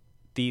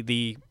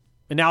the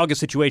analogous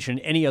situation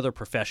in any other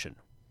profession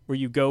where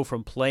you go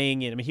from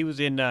playing in, he was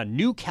in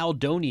New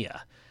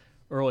Caledonia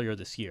earlier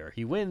this year.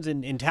 He wins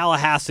in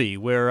Tallahassee,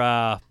 where,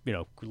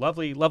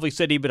 lovely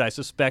city, but I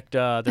suspect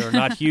they're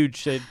not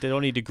huge. They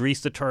don't need to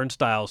grease the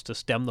turnstiles to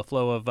stem the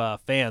flow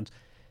of fans.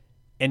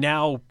 And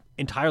now,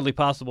 entirely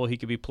possible, he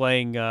could be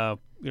playing, a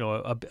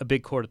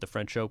big court at the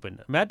French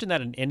Open. Imagine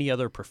that in any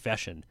other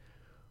profession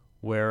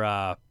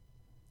where,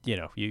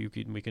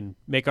 we can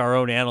make our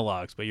own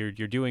analogs, but you're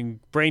doing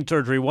brain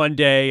surgery one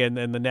day and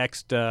then the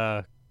next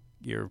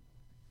you're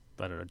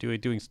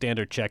doing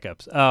standard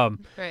checkups.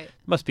 Right.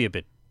 Must be a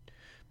bit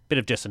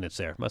of dissonance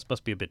there.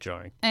 Must be a bit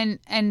jarring. And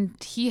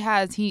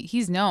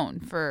he's known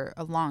for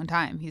a long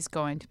time he's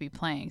going to be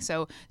playing.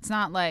 So it's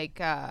not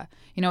like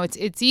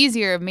it's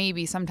easier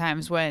maybe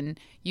sometimes when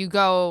you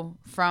go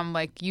from,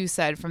 like you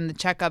said, from the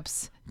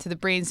checkups to the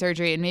brain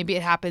surgery, and maybe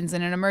it happens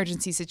in an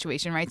emergency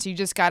situation, right? So you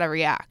just got to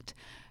react.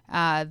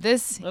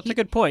 That's a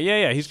good point.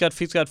 Yeah. He's got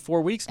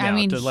 4 weeks now. I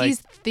mean, to he's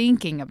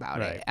thinking about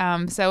right.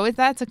 it. So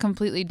that's a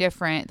completely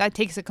different. That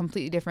takes a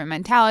completely different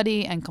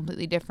mentality and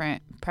completely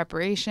different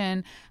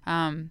preparation.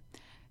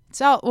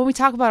 So when we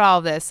talk about all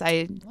of this,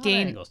 I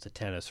gain angles to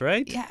tennis,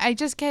 right? Yeah, I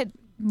just get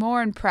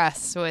more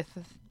impressed with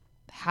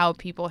how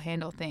people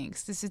handle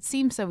things. It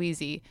seems so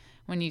easy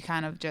when you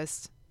kind of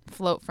just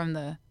float from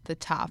the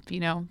top,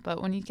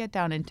 But when you get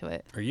down into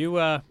it, are you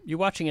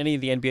watching any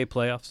of the NBA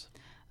playoffs?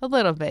 A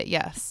little bit,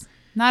 yes.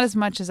 Not as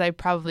much as I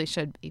probably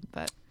should be,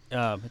 but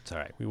it's all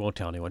right. We won't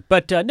tell anyone.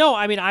 But no,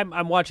 I mean,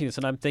 I'm watching this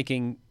and I'm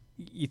thinking,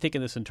 you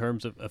thinking this in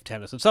terms of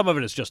tennis, and some of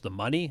it is just the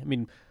money. I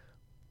mean,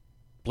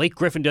 Blake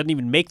Griffin doesn't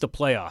even make the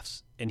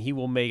playoffs, and he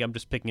will make. I'm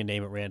just picking a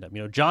name at random.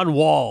 John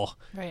Wall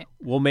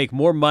will make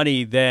more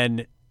money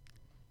than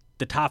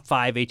the top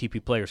 5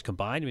 ATP players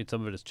combined. I mean,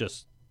 some of it is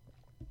just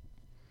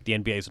the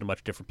NBA is in a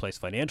much different place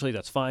financially.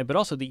 That's fine, but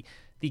also the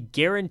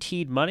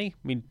guaranteed money.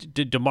 I mean,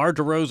 DeMar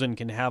DeRozan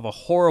can have a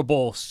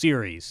horrible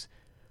series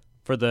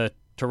for the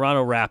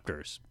Toronto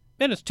Raptors.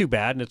 And it's too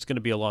bad, and it's going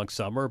to be a long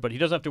summer, but he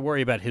doesn't have to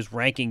worry about his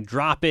ranking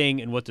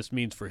dropping and what this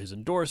means for his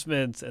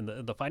endorsements and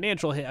the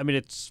financial hit. I mean,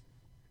 it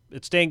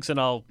stinks, and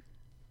I'll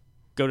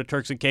go to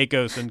Turks and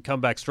Caicos and come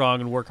back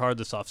strong and work hard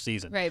this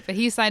offseason. Right, but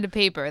he signed a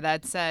paper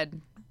that said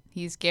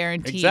he's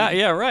guaranteed. Exactly.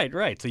 Yeah,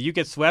 right. So you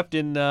get swept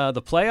in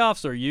the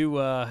playoffs, or you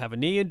have a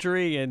knee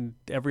injury, and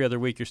every other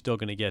week you're still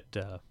going to get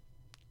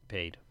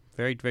paid.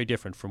 Very, very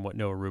different from what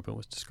Noah Rubin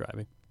was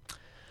describing.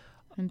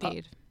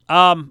 Indeed.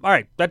 All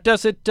right, that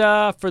does it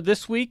for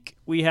this week.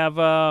 We have,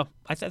 I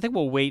think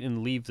we'll wait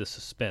and leave the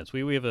suspense.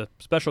 We have a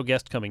special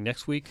guest coming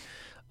next week.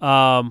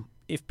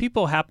 If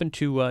people happen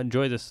to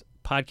enjoy this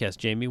podcast,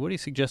 Jamie, what do you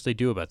suggest they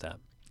do about that?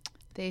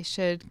 They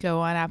should go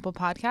on Apple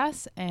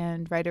Podcasts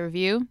and write a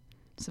review,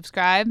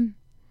 subscribe,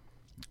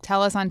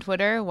 tell us on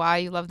Twitter why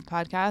you love the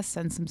podcast,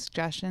 send some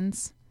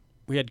suggestions.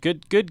 We had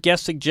good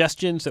guest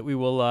suggestions that we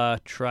will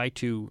try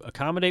to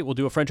accommodate. We'll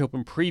do a French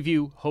Open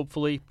preview,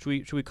 hopefully.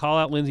 Should we call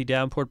out Lindsay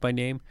Davenport by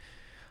name?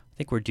 I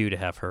think we're due to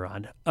have her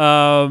on.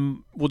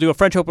 We'll do a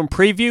French Open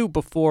preview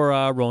before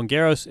Roland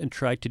Garros and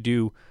try to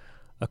do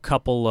a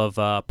couple of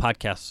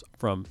podcasts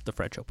from the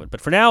French Open. But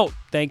for now,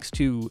 thanks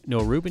to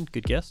Noah Rubin.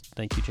 Good guest.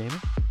 Thank you, Jamie.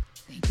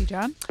 Thank you,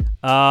 John.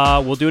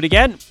 We'll do it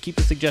again. Keep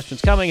the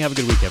suggestions coming. Have a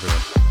good week,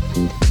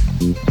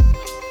 everyone.